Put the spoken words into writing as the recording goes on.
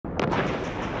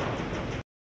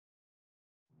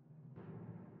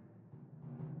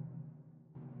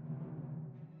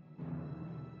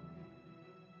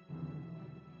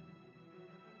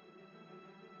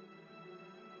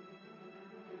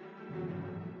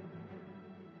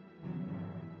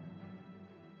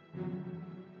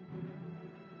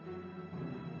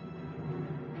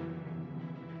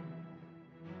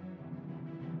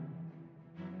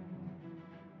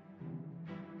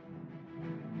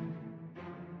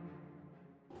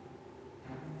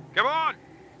Come on!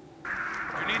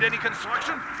 You need any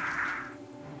construction?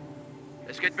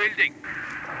 Let's get building.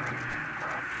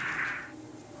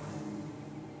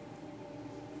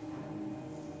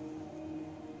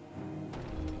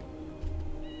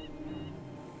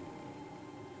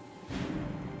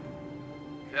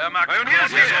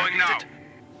 Pioneers We're here. going now.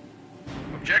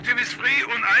 Objective is free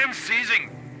and I am seizing.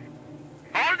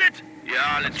 Hold it!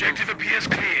 Yeah, let's objective appears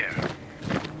clear.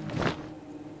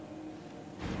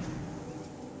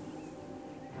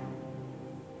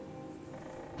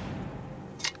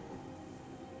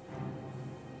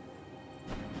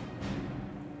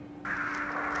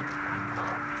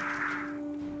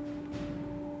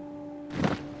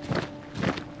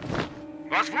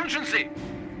 Was wünschen Sie?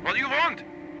 What do you want?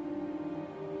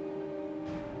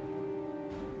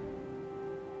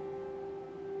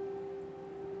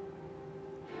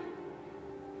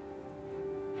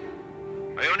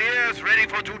 Pioneers ready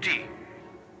for duty.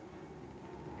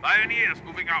 Pioneers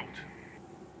moving out.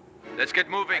 Let's get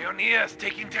moving. Pioneers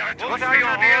taking territory. What are your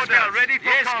orders? Ready for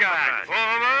combat.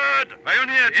 Forward!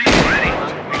 Pioneer team ready.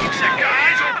 Making sector.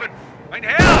 Eyes open. Mein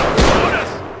Herr!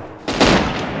 Orders!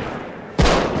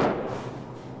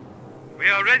 We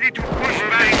are ready to push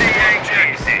back the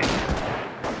Yankees.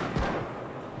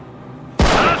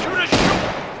 Barracuda, shoot!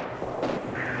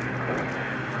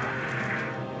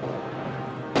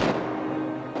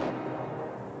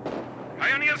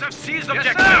 Pioneers have seized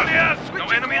objective. sir. No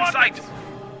enemy in sight.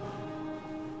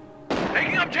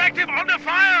 Taking objective under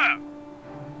fire.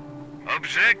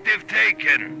 Objective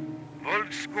taken.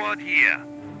 Volt squad here.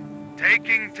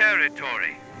 Taking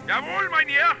territory. Jawohl, mein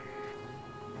Herr.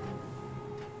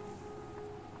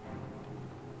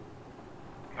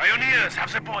 Pioneers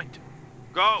have the point.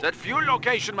 Go. That fuel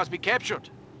location must be captured.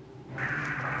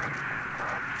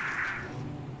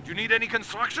 Do you need any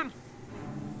construction?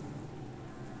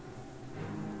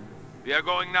 We are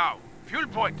going now. Fuel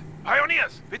point.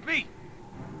 Pioneers, with me.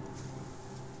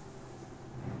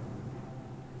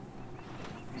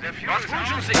 The fuel Was is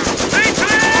wünschen Sie? Move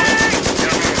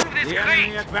this The crate.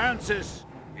 enemy advances.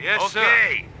 Yes,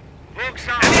 Okay. Books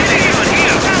on.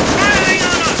 Firing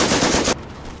on us!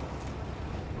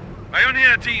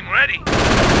 Pioneer team ready.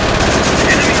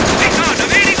 Enemy moving on.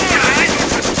 Evading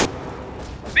orders.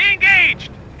 Be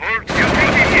engaged. Volt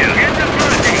squad here. Get the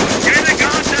party. Get the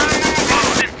guard down. Move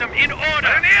on. System in order.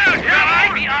 Pioneers, jawohl.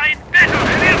 We are in battle.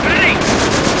 Pioneers ready.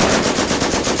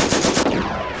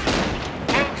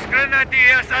 Folks,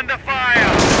 grenadiers under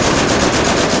fire.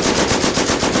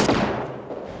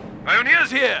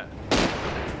 Pioneers here.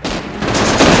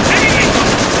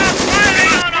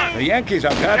 The Yankees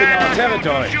are grabbing our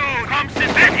territory. Comes to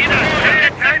set in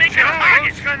Let's make a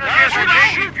target.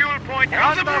 Grenadiers fuel point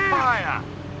under fire.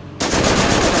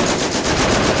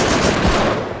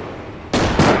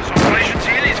 Operation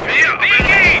seal is clear. Be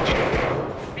engaged.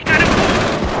 We gotta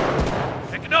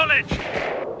move. Acknowledge.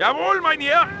 Jawohl, mein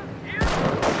Herr.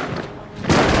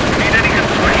 Need any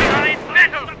construction? Nice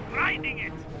battle. Grinding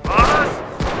it. Boss?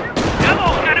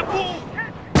 Jawohl, gotta move.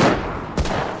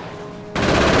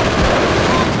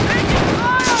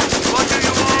 What do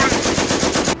you want?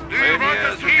 Do you want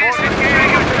us to force it here?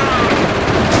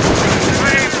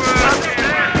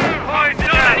 Point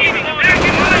Not needing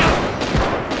American money.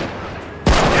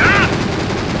 Yeah?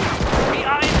 We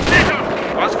are in battle.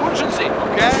 Was wünschen Sie?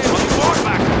 Okay. On board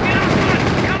back.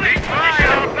 Big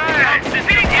fire back.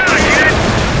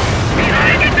 We are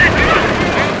in battle.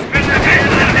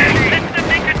 Let them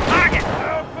make a target.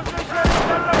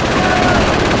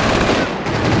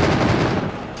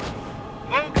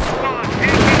 Folk squad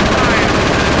taking fire.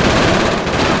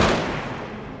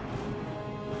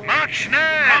 March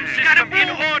schnell. Come, system in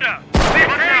order.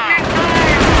 We're taking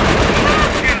fire.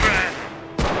 Children.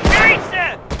 Scheiße!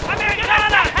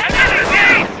 Amerikaner!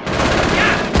 Amerikaner! Ja,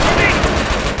 moving!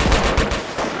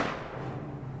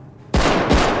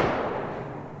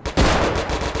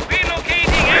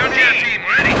 Relocating Pioneer MG! team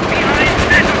ready. Behind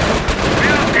battle!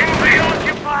 We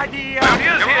occupy the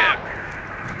Pioneers here!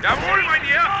 Jawohl, mein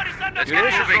Herr! Let's get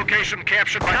this location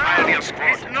captured by Pioneer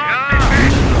squad. It's not the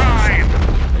best time.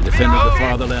 They defended the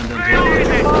fatherland until the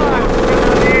end.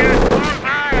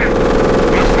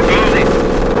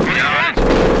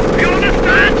 You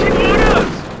understand?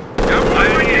 Orders! Jawohl,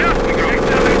 mein Herr!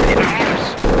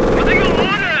 What are your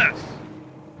orders?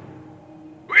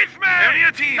 With me!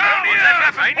 Pioneer team!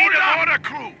 Pioneers! I need Hold an up! order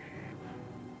crew!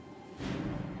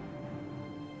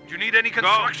 Do you need any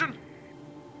construction?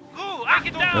 Crew, I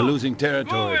get down! They're losing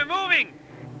territory. Crew, we're moving!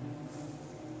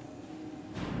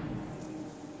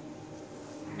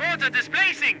 Mortar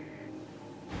displacing!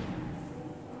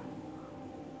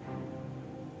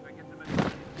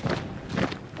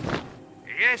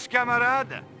 Yes,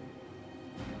 camarade.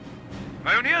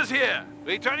 Pioneers here.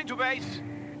 Returning to base.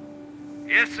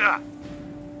 Yes, sir.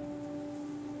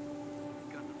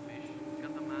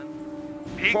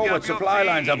 Pick Forward up your supply feet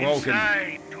lines are broken.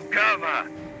 inside to cover.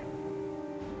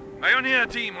 Pioneer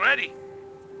team ready.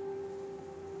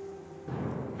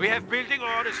 We have building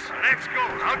orders. Let's go.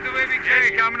 Out the way we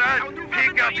came, comrade.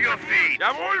 Pick up your feet.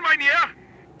 Jawohl, Mynheer.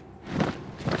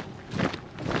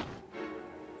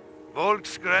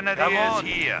 Volksgrenadiers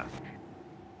here.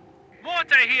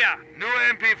 Water here. No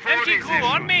MP40s. Empty crew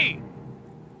on me.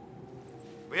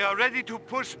 We are ready to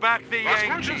push back the Was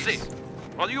wünschen Sie?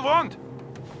 What do you want?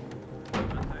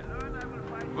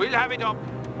 We'll have it up.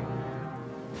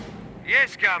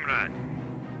 Yes, comrade.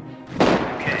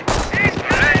 Okay.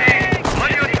 Ready. On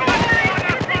your toes.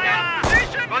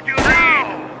 What do you need?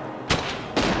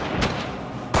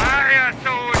 Fire,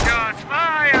 soldiers,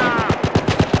 fire!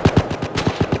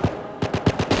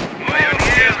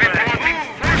 Pioneers reporting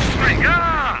full strength.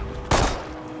 Yeah!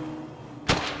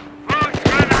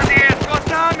 Volksgrenadiers,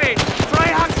 was army? Try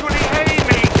actually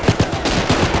aiming.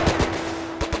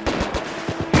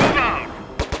 Move out.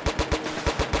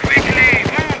 Quickly,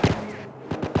 move.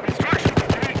 Construction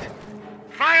complete.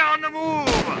 Fire on the move.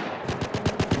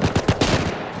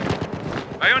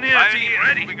 Pioneer team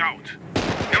ready. Moving out.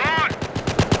 Come on.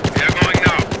 We are going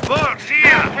now. Volks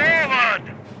here. Forward.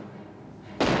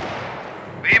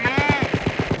 We move.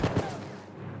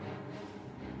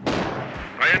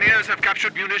 Pioneers have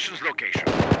captured munitions location.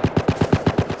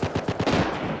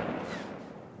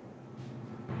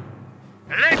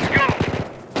 Let's go.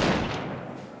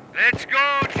 Let's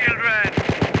go, children.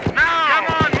 Now. Come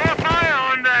on, more fire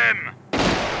on them.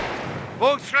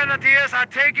 Volksgrenadiers are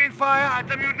taking fire at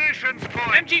the munitions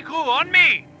point. Empty crew on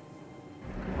me.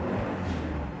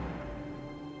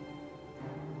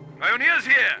 Pioneers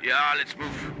here. Yeah, let's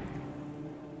move.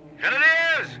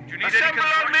 Grenadiers! Do you need Assemble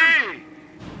any on construction? me!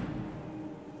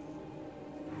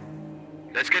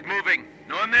 Let's get moving.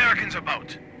 No Americans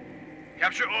about.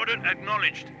 Capture order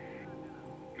acknowledged.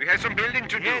 We have some building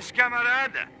to do. Yes,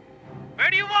 camarade. Where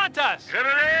do you want us?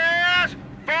 Grenadiers!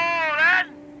 Forward!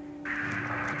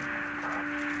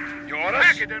 Your orders?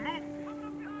 Pack it and move.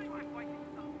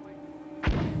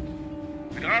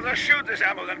 We'd rather shoot this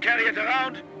ammo than carry it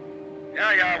around.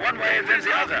 Yeah, one way and then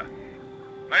the other.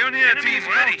 Pioneer team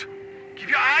ready. Keep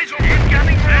your eyes open.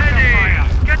 Incoming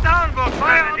ready. Get down, boss.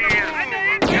 Fire on the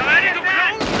move. You're ready to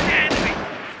close the enemy.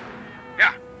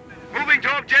 Yeah. Moving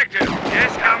to objective.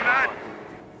 Yes, comrade.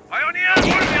 Pioneers,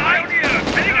 pioneers,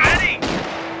 ready, ready.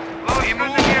 We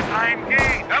move.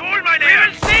 Eingehen. Jawohl, meine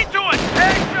Herren. We will see to it.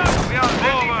 Action. We are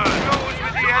forward. Close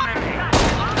with the enemy.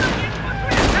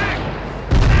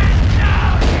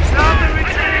 Start the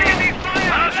retreat.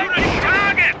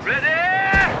 Target. Ready?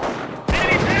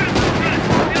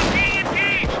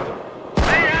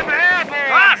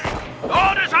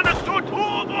 Orders understood.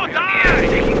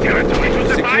 Taking territory to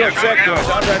the Secure sectors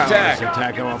under attack. Powers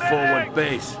Attack our forward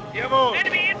base. Jawohl.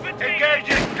 Enemy infantry.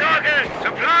 Engaging target.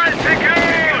 Supplies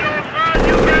secured.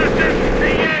 You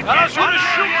bastards.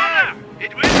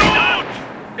 It will be done.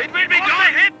 It will be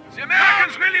done. The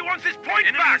Americans really want this point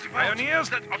back. Pioneers,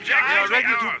 that objective We are ready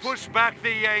is to ours. push back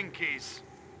the Yankees.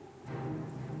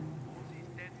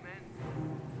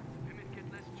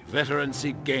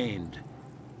 Veterancy gained.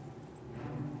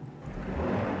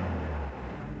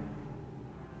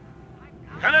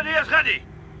 Grenadiers ready.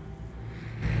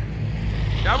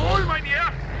 Jawohl,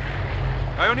 Mynheer.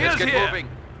 Pioneers Let's get here. moving.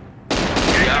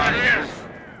 Grenadiers.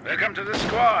 Welcome to the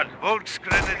squad.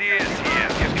 Volksgrenadiers here.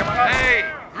 Yes, come on. Hey,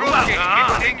 rookie,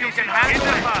 you think you can handle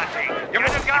the party? Get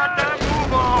a goddamn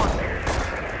move on.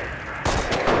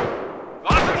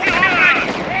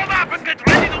 Form up and get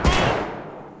ready to move.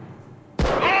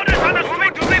 Orders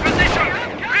understood to reposition.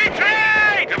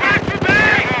 Retreat! Back to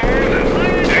base!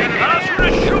 They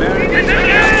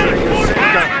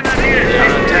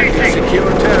are attacking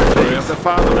secure territory of the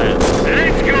fatherland.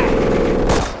 Let's go.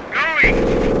 Going.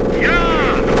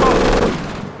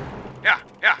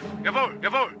 Ja, jawohl,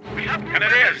 jawohl. We have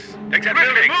Grenadiers. Take that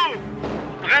building. Move!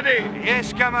 Ready.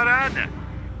 Yes, camarade.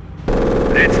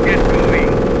 Let's get moving.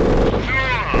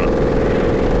 Sure.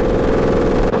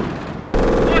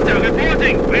 Water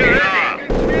reporting. We're ready.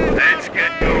 Let's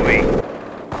get going.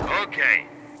 Okay.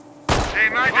 They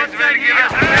might as well give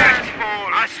us a landfall.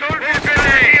 Assault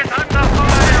grenade is under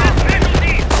fire.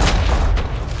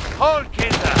 Hold,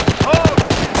 Kinder. Hold.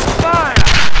 Fire.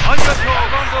 On your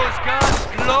toes. On those guns.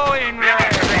 Glowing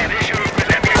red.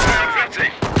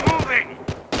 Moving.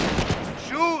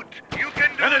 Shoot. You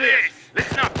can do this.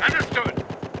 Listen up, understood.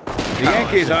 The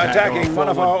Yankees are attacking one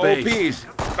of our forward OPs.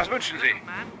 Was wünschen Sie?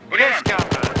 Yes,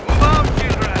 Captain. Move out,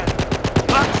 children.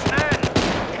 Mach schnell.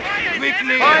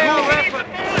 Quickly. Fire weapons.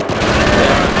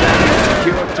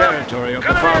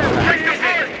 of the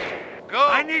fatherland. Go!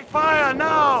 I need fire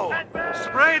now!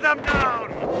 Spray them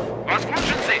down! Was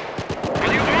wünschen Sie? What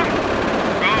do you want?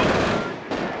 Go!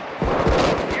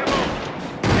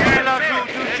 Tell us who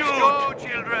to shoot! Go,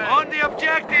 children! On the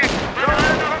objective!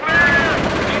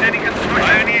 Need any construction?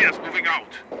 Pioneers moving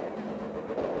out!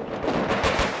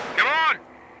 Come on!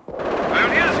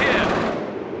 Pioneers here!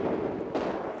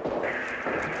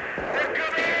 They're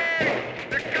coming!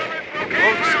 They're coming from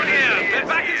here! Down here! Get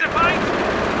back in the fight!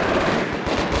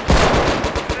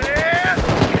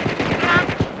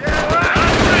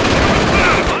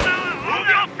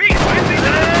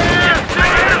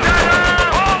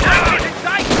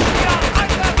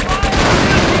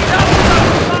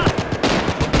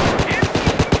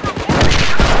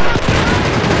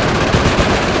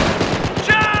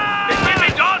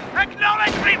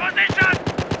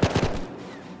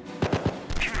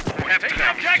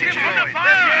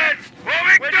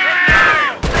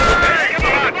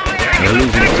 They're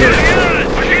losing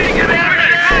territory.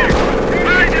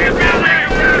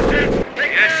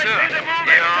 Yes, sir.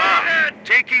 They are.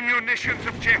 Taking munitions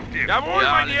objective. Jawohl,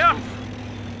 mein Herr.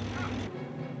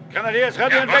 Canadiers,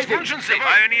 ready and waiting. Was wünschen Sie?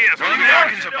 Pioneers, what are you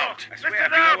talking about? I swear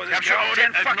I was capture all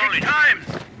 10 fucking times.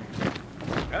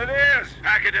 Canadiers,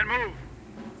 pack it and move.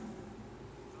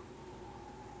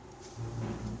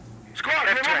 Squad,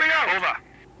 we're moving out. Over.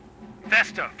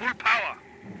 Faster, full power.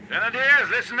 Grenadiers,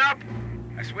 listen up.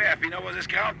 I swear I've been over this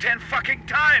ground 10 fucking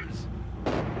times.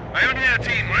 Pioneer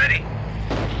team, ready?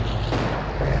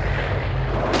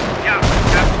 Yeah,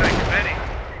 that's ready.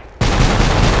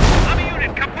 Army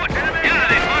unit, kaputt. Yeah,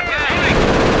 they fought well.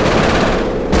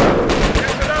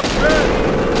 Get it up, man.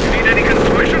 You need any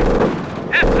construction?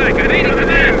 Half-tank, I need it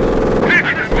there.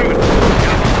 Understood.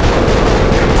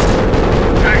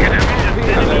 Pack it and move.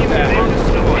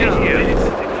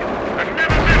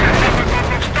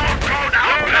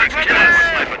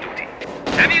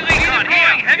 Heavy recon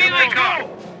here! Heavy recon!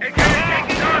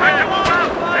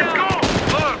 Let's go!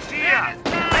 Look, see ya! Get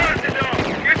to them!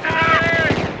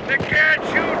 They can't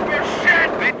shoot for shit!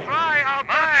 They try our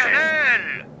best!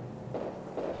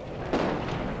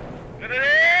 There it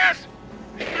is!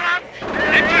 Stop!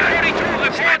 MG-42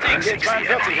 reporting! 60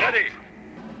 ready!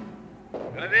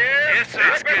 There it is! Yes, sir!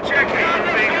 Let's get checking on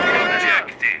the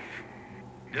objective!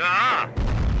 Yeah!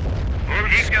 Full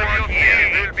squad here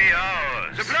will be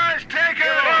ours! Supplies taken!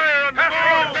 Fire on the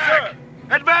move, sir!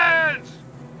 Advance!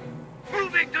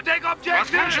 Moving to take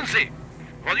objective! Was wünschen Sie?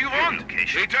 What do you want?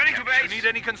 Returning to base! Need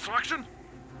any construction?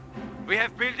 We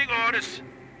have building orders.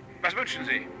 Was wünschen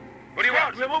Sie? What do you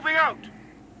want? We're moving out!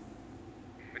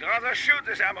 We'd rather shoot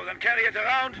this ammo than carry it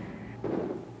around.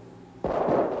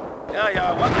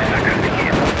 Ja, was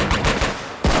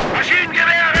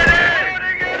Maschinengewehr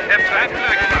ready! Der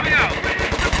Treibwerk coming out!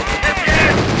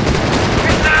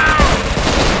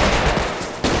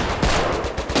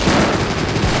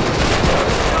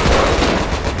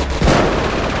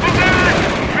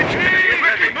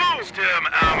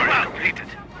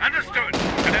 Understood.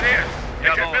 Canadiers,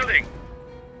 enter building.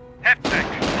 Half-tank,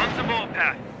 on the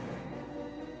warpath.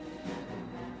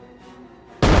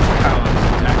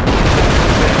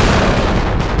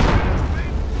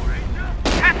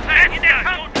 Half-tank in their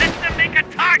front, let them make a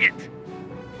target.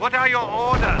 What are your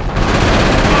orders?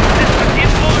 System in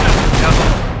order.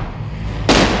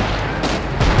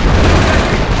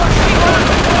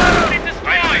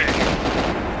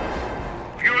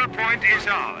 Fuel point is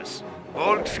ours.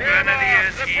 Old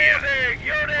Grenadiers here.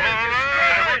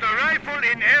 Put a rifle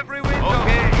in every window.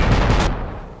 Okay.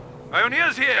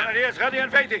 Pioneers here. Grenadiers ready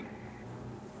and waiting.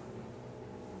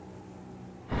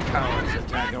 Cowards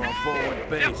attack our forward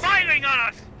base. They're firing on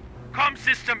us. Comm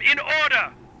system in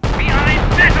order. We are in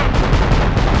battle.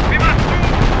 We must move.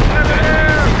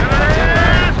 Grenadiers!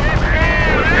 Grenadiers!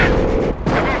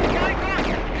 Come on. My God!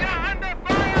 We are under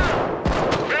fire!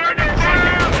 We're under fire!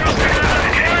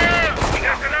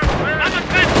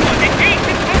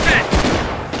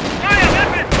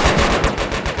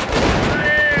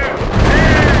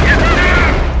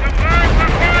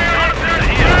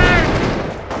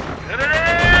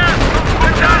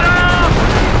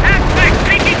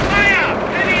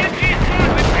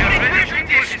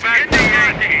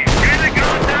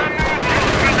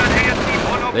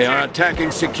 They are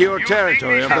attacking secure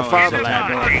territory of the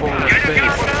fatherland on our forward base.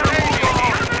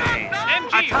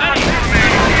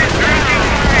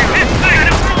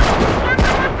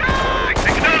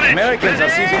 Americans are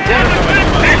seizing territory.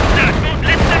 Don't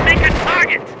let them make a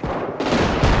target.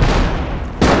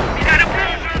 We gotta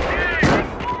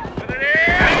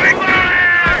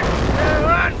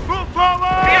move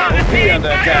forward. Be under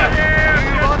attack.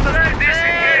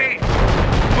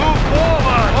 Move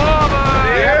forward.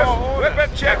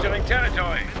 Capturing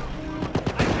territory.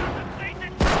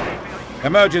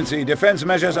 Emergency. Defense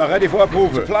measures are ready for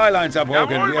approval. Supply lines are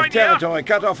broken. We have territory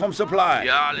cut off from supply.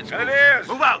 Yeah, let's move.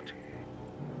 Move out.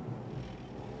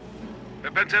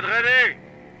 Weapons are ready.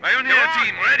 Pioneer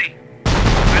team, ready.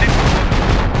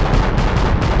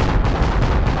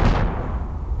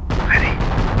 Ready.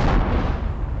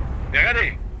 They're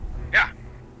ready. Yeah.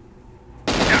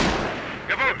 Yeah.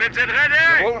 Jawohl, weapons are ready.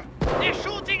 Jawohl. They're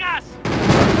shooting us.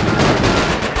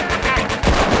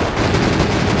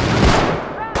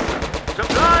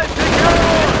 Supplies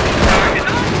secured!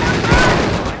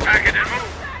 Packet and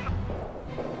move!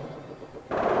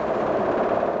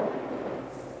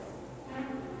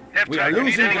 We are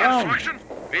losing ground.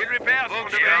 Field repairs for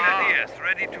the Grenadiers,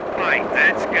 ready to fight.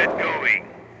 Let's get going.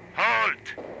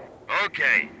 Halt!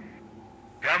 Okay.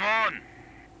 Come on.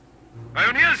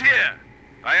 Pioneers here.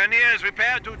 Pioneers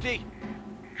repair duty.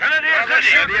 Grenadiers ready.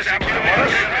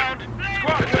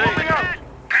 Squad moving up.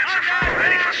 Panzer IV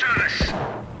ready for service.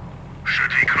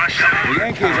 Should we crush them? The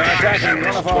Yankees are attacking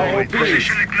one of our OPs.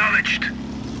 Position acknowledged.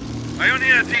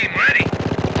 Pioneer team ready.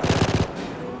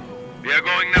 We are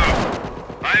going now.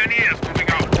 Pioneers moving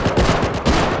out.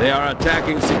 They are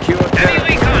attacking secure Recon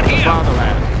territory here.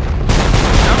 fatherland.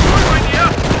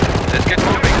 Let's get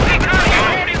moving. Recon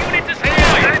here. Unit is here.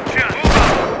 Attention. Move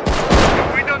out.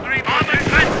 We don't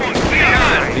reposition. We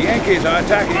are. The Yankees are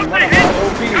attacking one of our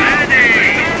OPs. Ready.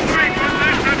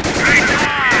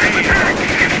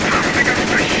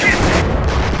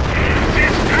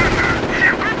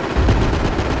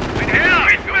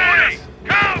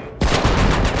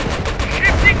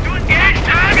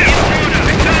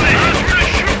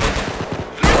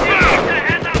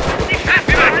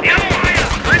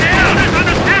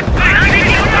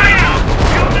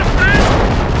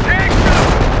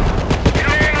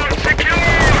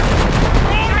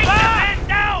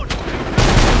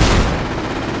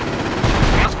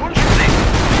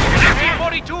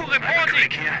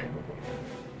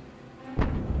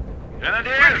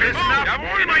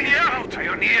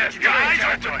 Pioneers, guys! I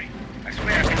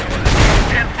swear it's all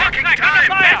fucking time!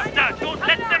 Don't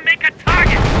let them make a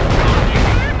target!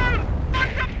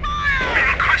 We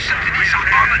requested these are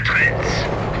armor trains.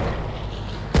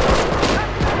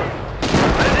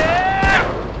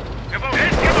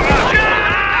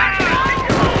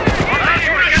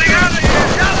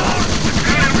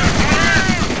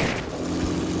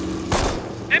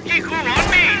 MG crew on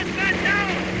me!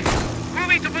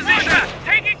 Moving to position!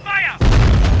 Taking fire!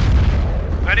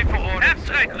 Ready for orders.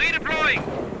 Abstract, redeploying.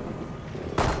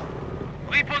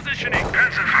 Repositioning.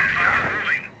 Panzer V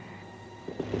moving.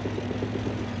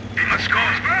 We must go.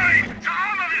 Mine! The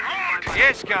armor will hold!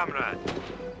 Yes, comrade.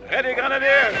 Ready,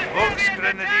 Grenadiers! Volks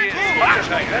Grenadiers.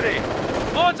 Ready.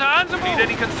 Mortar on the move. Need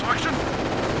any construction?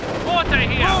 Mortar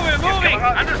here. Moving.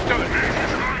 Understood.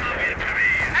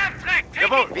 Abstract, taking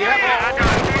fire.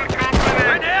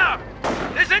 Right there.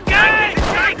 Disengage!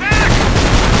 Strike back!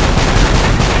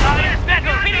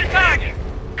 Battle, hitting target!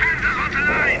 Panzers on the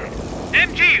line!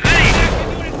 MG, ready!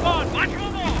 Watch for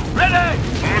more! Ready!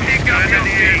 Only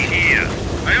Grenadiers here.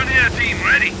 Pioneer team,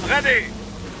 ready! Ready!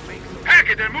 Pack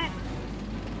it and move!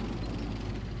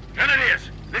 Grenadiers,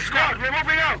 this squad, we're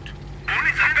moving out!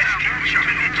 Only the best team shall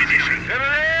be in position.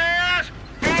 Grenadiers!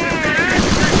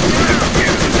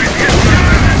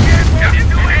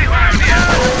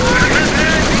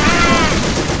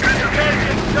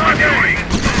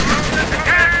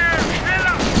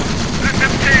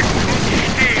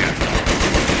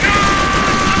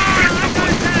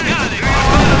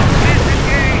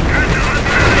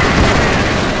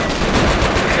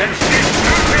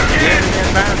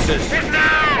 Advances.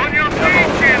 On your feet,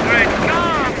 children!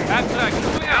 Come! Abstract,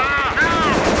 moving out!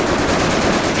 Now!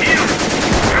 Here!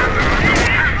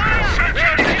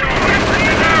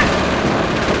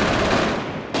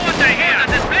 Water here!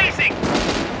 Displacing!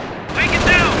 Break it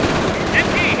down!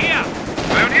 MG here!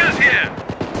 Pioneers here!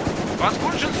 Was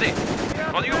wünschen Sie?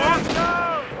 What do you want?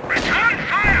 Return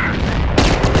fire!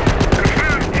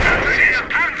 Confirmed. This is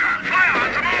Panzer. Fire on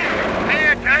the move! Pay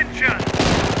attention!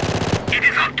 It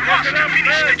is up to us to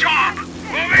finish the job!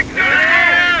 Moving to the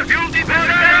left! Duty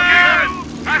position!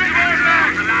 Pass the word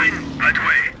On the line, right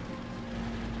away.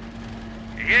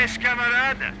 Yes,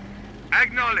 camarade.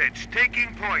 Acknowledge.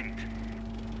 Taking point.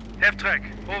 F-track.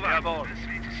 Over. Jawohl.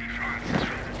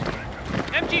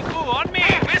 MG crew, on me!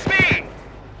 With me!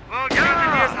 Well, we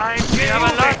have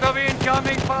a lot of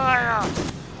incoming fire!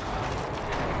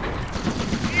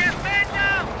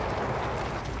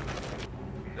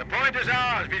 The point is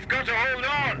ours. We've got to hold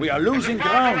on. We are losing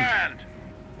ground.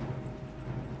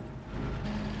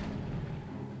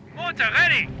 Mortar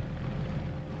ready.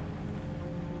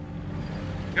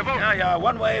 Yeah, yeah,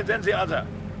 one way, then the other.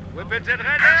 Weapons at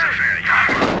ready. Panzerfair, ja.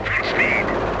 Full speed.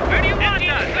 Where do you want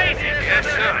us? Yes,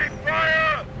 sir.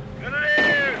 Fire!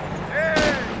 Grenadiers!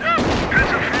 Hey! No!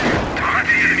 Panzerfair,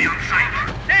 target enemy on sight.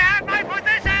 They have my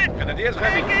position! Grenadiers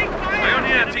ready.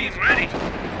 Pioneer team ready.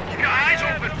 Keep your eyes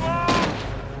open.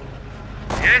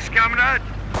 Yes, comrade.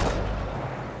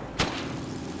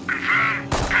 Confirm.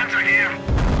 Panzer here.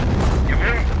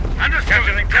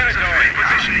 Capturing territory.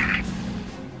 Repositioning.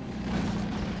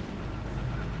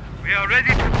 We are ready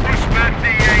to push back the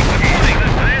Yankees. The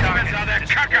Frenchmen's are their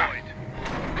caca.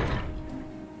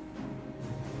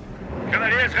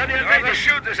 Grenadiers ready and ready to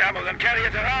shoot this ammo, then carry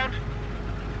it around.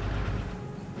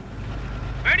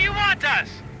 Where do you want us?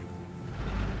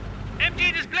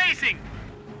 MG displacing.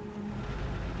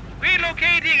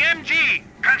 Relocating MG.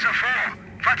 Panzer 4.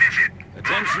 What is it?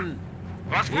 Attention.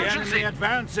 Was The wünschen enemy Sie?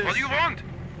 advances. What do you want?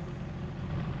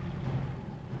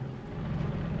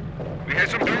 We have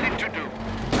some drilling to do.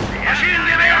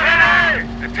 Maschinengewehr ready!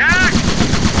 Attack!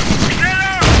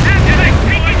 Schneller! Taking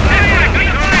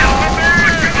fire!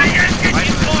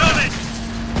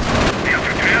 We are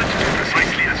prepared to do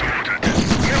precisely as ordered.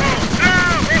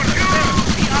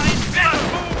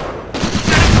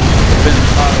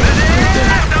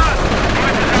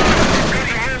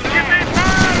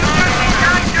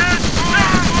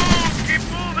 Keep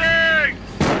moving!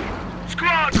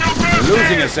 Squad, no We're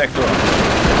losing a sector.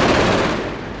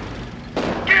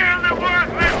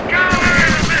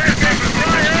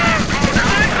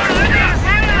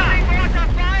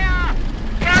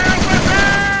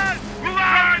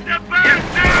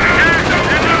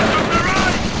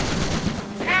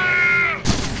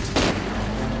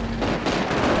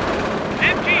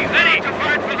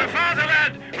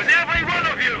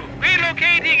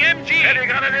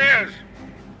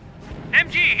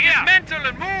 MG, here! Dismantle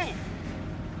and move!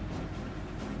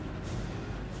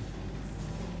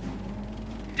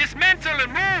 Dismantle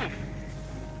and move!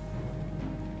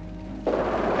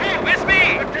 Move, it's me!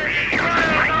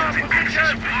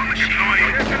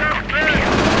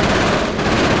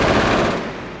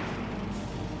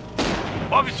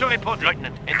 Officer report,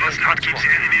 Lieutenant. Must not keep the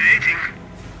enemy waiting.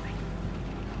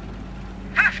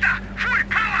 Faster! Full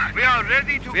power! We are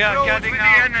ready to close with the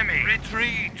enemy.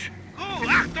 Retreat!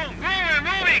 Achtung! We're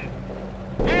moving!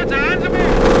 Water on the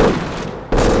move!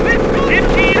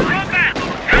 MG is combat!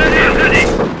 Grenadiers ready!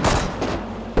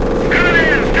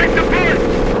 Grenadiers, take the point!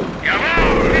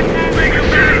 Jawohl! Keep moving!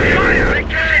 Fire!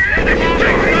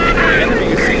 The enemy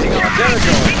is seizing our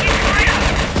territory.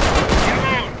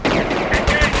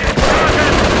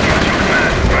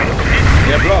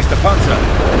 We have lost the Panzer.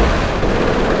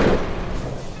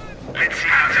 Let's see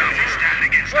how they stand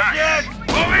against us.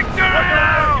 Moving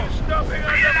down!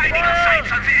 Realigning the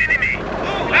sights on the enemy.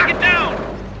 Lock it down!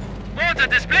 Water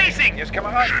displacing! Yes,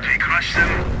 Kamerad. Should we crush them?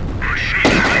 Or shoot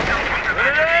them right out on the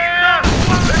battery?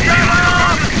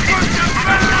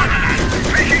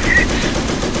 Taking hits!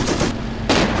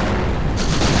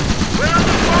 We're on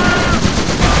the fire!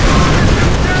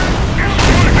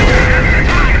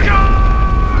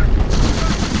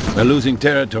 We're losing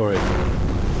territory.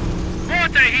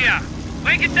 Water here!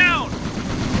 Break it down!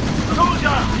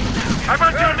 Soldier! I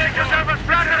want you to make yourself as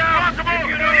flat as possible!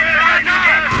 You know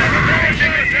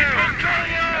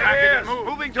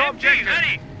moving to objective!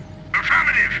 Ready!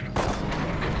 Affirmative!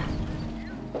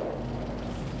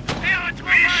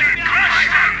 We should crush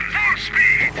them! Full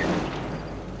speed!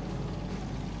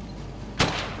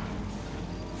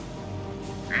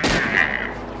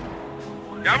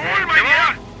 Jawohl, mein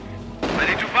Herr!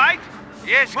 Ready to fight?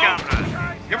 Yes, Captain.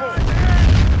 Jawohl!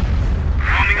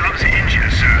 Warming up the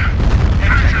engine, sir.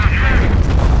 Panzer, move!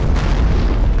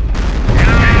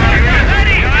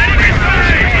 Ready!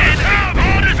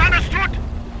 Orders understood!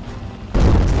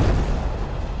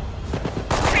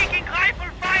 Taking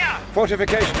rifle fire!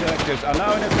 Fortification directives are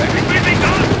now in effect. It will be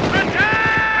done!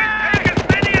 Attack! Take as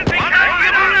many as we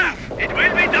can! It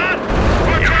will be done!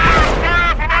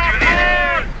 Fire from our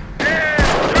board!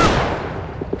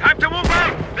 Time to move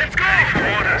out! Let's go!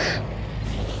 Orders.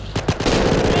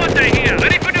 Water here!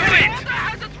 Ready for the wind!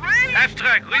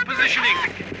 Half-track, repositioning.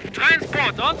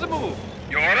 Transport, on the move.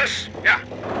 Your orders? Yeah.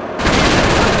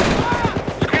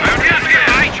 Pioneers here,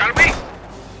 right, shall we?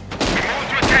 Move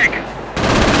to attack.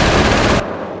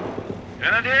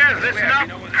 Grenadiers, listen up.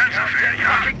 Panzerfair, ja.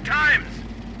 Fucking times.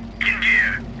 In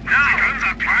gear. Now. Guns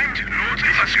are primed.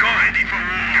 Loaded. Let's go. Ready for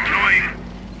war. Deploying.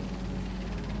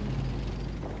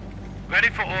 Ready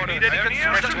for order. Need any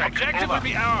construction? Objective Over. will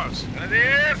be ours.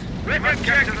 Grenadiers, weapon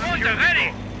check. Water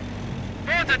ready.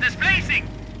 Water displacing.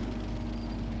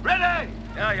 Ready.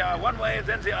 Yeah, yeah, one way,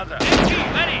 then the other. MG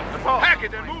ready. Pack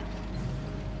it and move.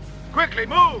 Quickly,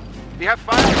 move! We have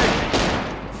fire stations.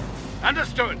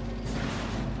 Understood.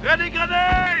 Ready,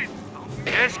 grenade!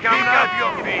 Yes, come up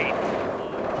your feet.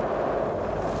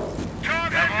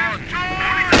 Come on!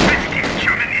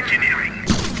 German engineering.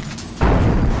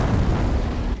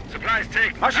 Supplies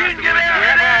taken.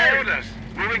 Maschinengewehr! Orders.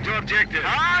 Moving to objective.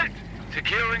 Halt!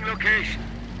 Securing location.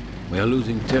 We are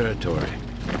losing territory.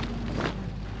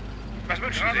 Was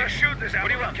wünschen Sie? Shoot this out. What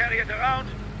do you want? Carry it around?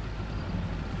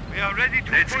 We are ready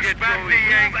to Let's push get back going. the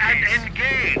Yankees. And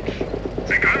engage.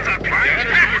 The guns are primed and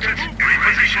loaded. In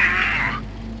position.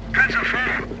 Panzer 4.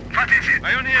 What is it?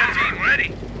 Pioneer team,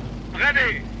 ready.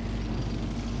 Ready!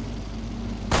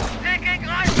 Taking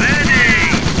right.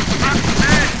 Ready!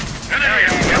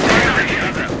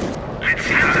 Let's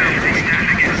see how they stand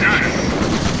against us.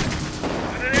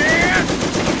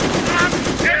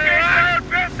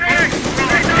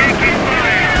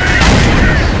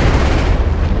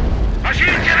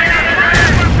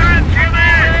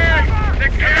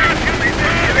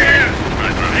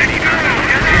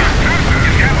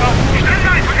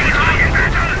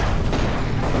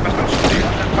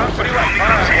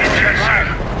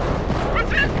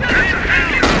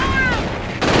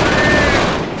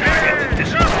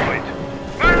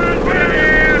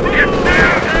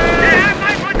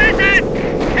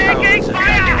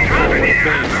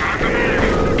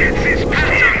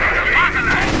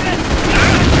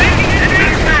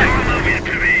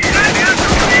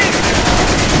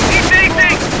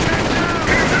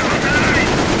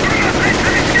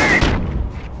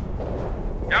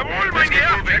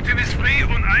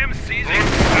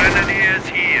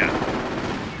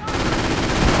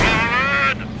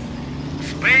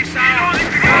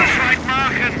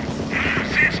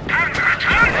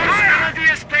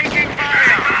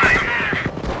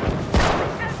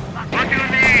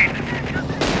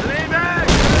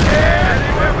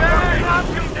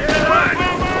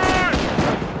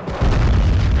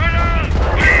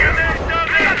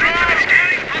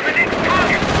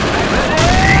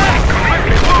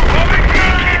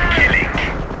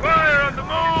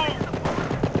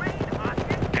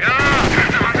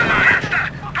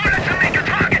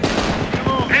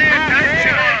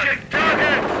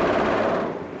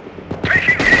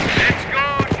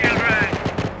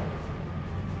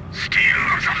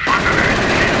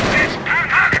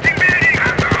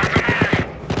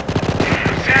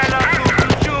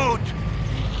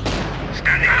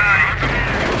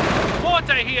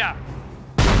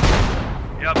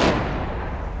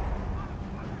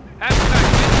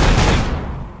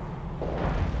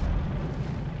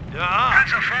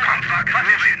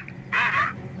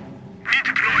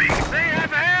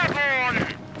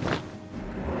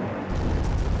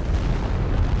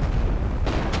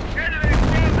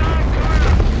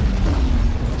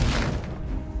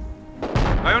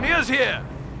 Pioneers here!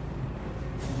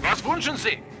 Was wünschen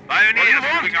Sie? Pioneers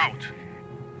moving out.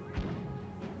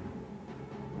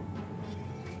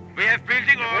 We have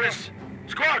building orders.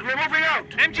 Squad, we're moving out!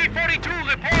 MG-42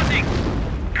 reporting.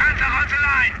 Panzer on the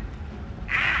line.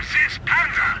 This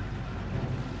Panzer.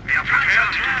 We are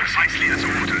prepared to do precisely as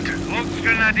ordered.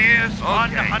 Volksgrenadiers,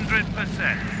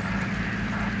 100%.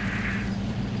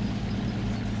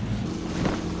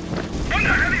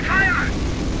 Under heavy fire!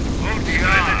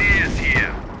 Volksgrenadiers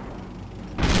here.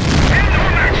 No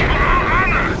match for our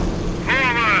armor!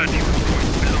 Forward!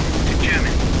 Belongs to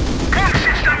German. Gun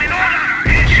system in order!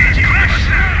 Initiating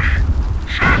Corsair!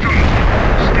 Throttle!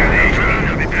 Steady!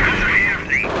 Be better here.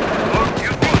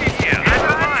 Volksgrenadiers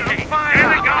here. Fire! And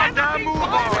the guard down, move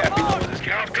on!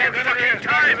 Scout, get fucking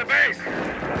time! The base!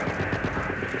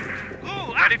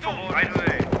 Ready for all right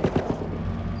away.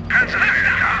 Panzer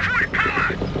Leiter, full power!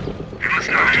 We must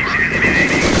now keep the enemy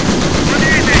leading.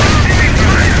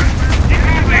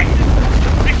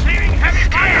 Receiving heavy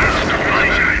fire!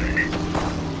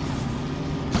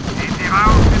 In the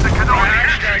round is a cannon.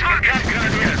 Target.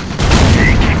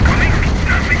 They keep coming.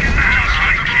 Nothing can match.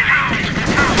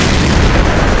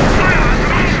 Fire on the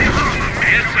armor.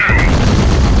 Yes, sir.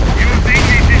 You think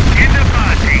this is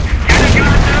Kinderparty? Get a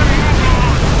gun down, move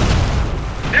on!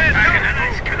 There's no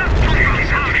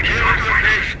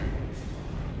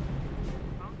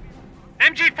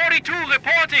MG-42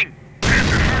 reporting!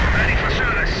 Panzer 4 ready for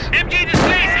service. MG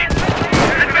displacing!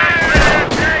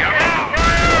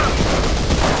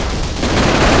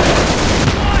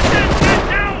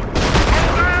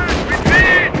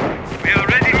 We are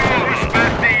ready to push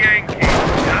back the Yankees.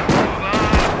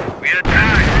 We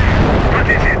attack. What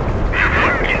is it? We are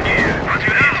working here. What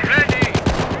you have? Ready.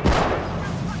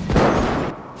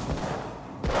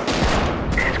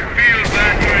 Field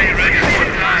battery ready for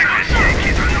attack.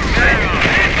 Yankees are not safe.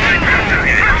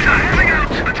 Panzer, bring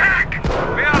out! Attack!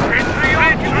 We are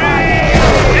retreat.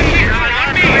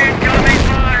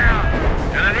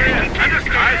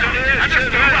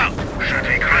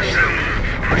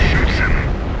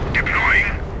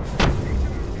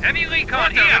 Heavy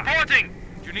recon here. Reporting.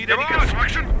 Do you need any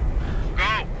construction?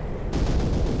 Go.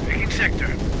 Taking sector.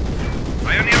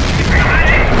 Pioneer.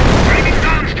 Bringing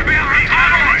guns to bear on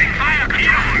target. Fire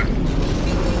control.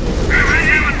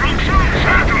 Ready with Brookson.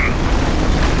 Circle.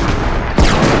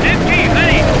 MG,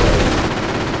 ready.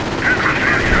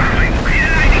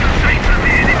 Creating a sight of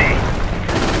the enemy.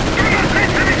 Do not let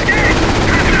them escape.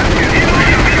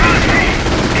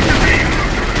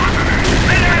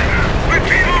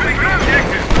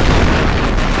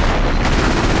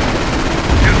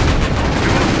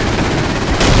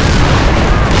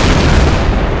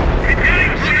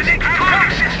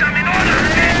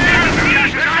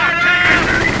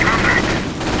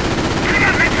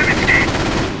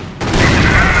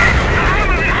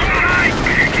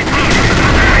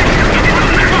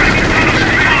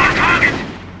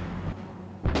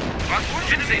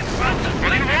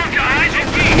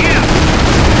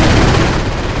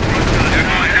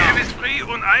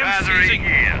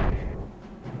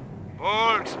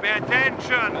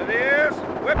 Grenadiers,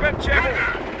 weapon check.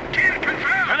 Kill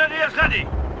confirmed. Grenadiers ready.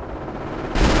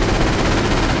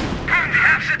 Can't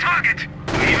have the target.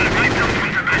 We will fight them from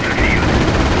the battlefield.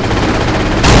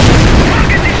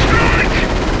 Target destroyed.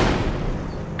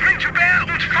 Bring to bear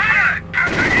and fire.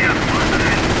 Panther here.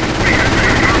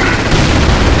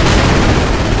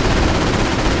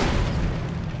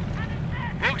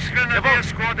 Brooks Grenadier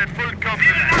squad at full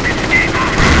complement.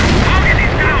 Target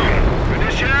is down.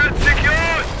 Munition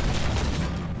secured.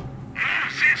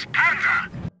 This is Panther.